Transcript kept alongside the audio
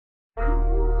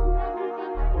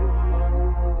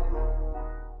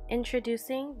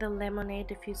Introducing the Monet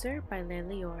Diffuser by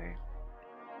Lèlior.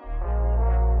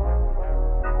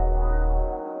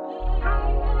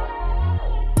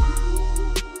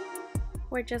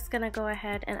 We're just going to go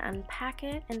ahead and unpack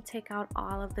it and take out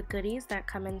all of the goodies that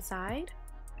come inside.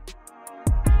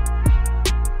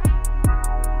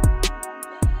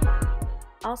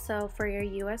 Also, for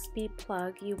your USB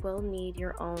plug, you will need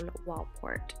your own wall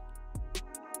port.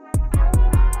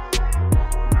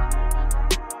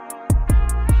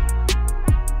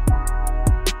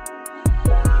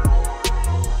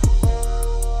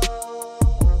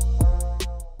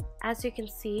 As you can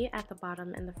see at the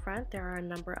bottom and the front, there are a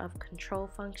number of control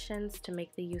functions to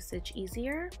make the usage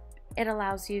easier. It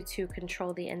allows you to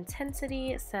control the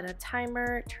intensity, set a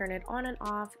timer, turn it on and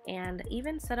off, and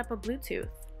even set up a Bluetooth.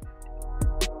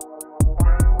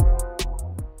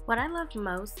 What I love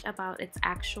most about its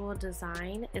actual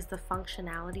design is the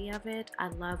functionality of it. I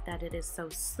love that it is so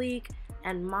sleek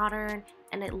and modern,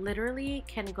 and it literally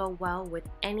can go well with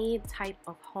any type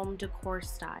of home decor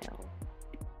style.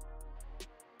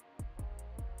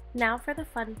 Now for the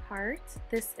fun part,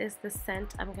 this is the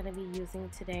scent I'm going to be using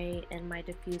today in my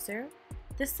diffuser.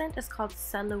 This scent is called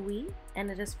Celui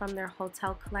and it is from their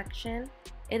hotel collection.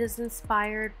 It is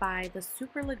inspired by the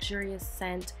super luxurious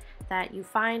scent that you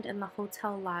find in the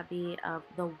hotel lobby of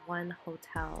the One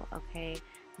Hotel, okay?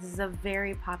 This is a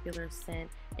very popular scent.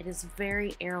 It is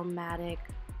very aromatic,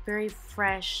 very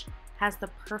fresh, has the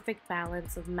perfect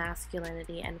balance of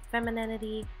masculinity and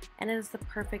femininity, and it is the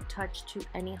perfect touch to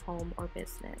any home or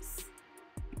business.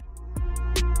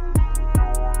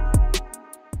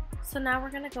 So now we're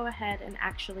going to go ahead and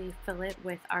actually fill it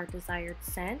with our desired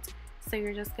scent. So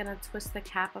you're just going to twist the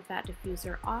cap of that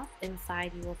diffuser off.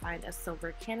 Inside you will find a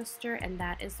silver canister, and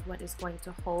that is what is going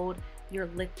to hold your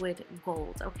liquid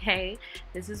gold, okay?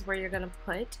 This is where you're going to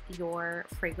put your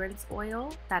fragrance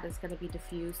oil that is going to be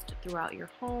diffused throughout your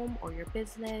home or your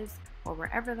business or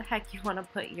wherever the heck you want to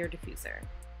put your diffuser.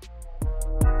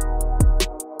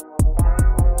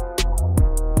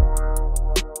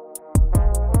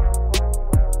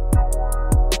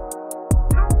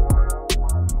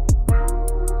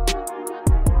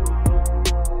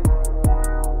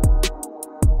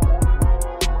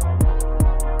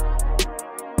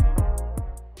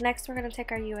 Next, we're going to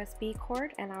take our USB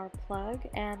cord and our plug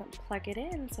and plug it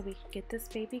in so we can get this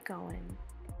baby going.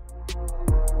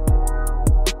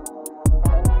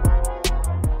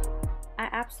 I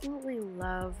absolutely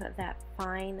love that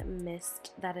fine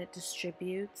mist that it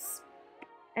distributes,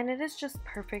 and it is just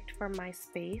perfect for my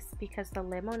space because the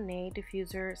Monet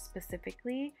diffuser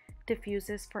specifically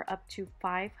diffuses for up to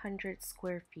 500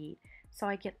 square feet. So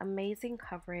I get amazing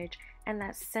coverage, and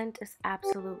that scent is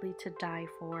absolutely to die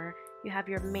for. You have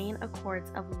your main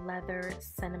accords of leather,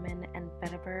 cinnamon, and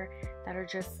vetiver that are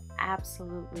just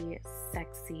absolutely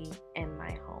sexy in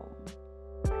my home.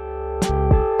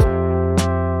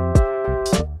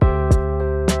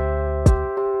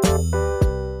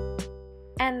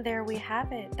 And there we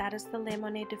have it. That is the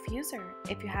Monet diffuser.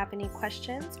 If you have any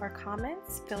questions or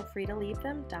comments, feel free to leave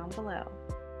them down below.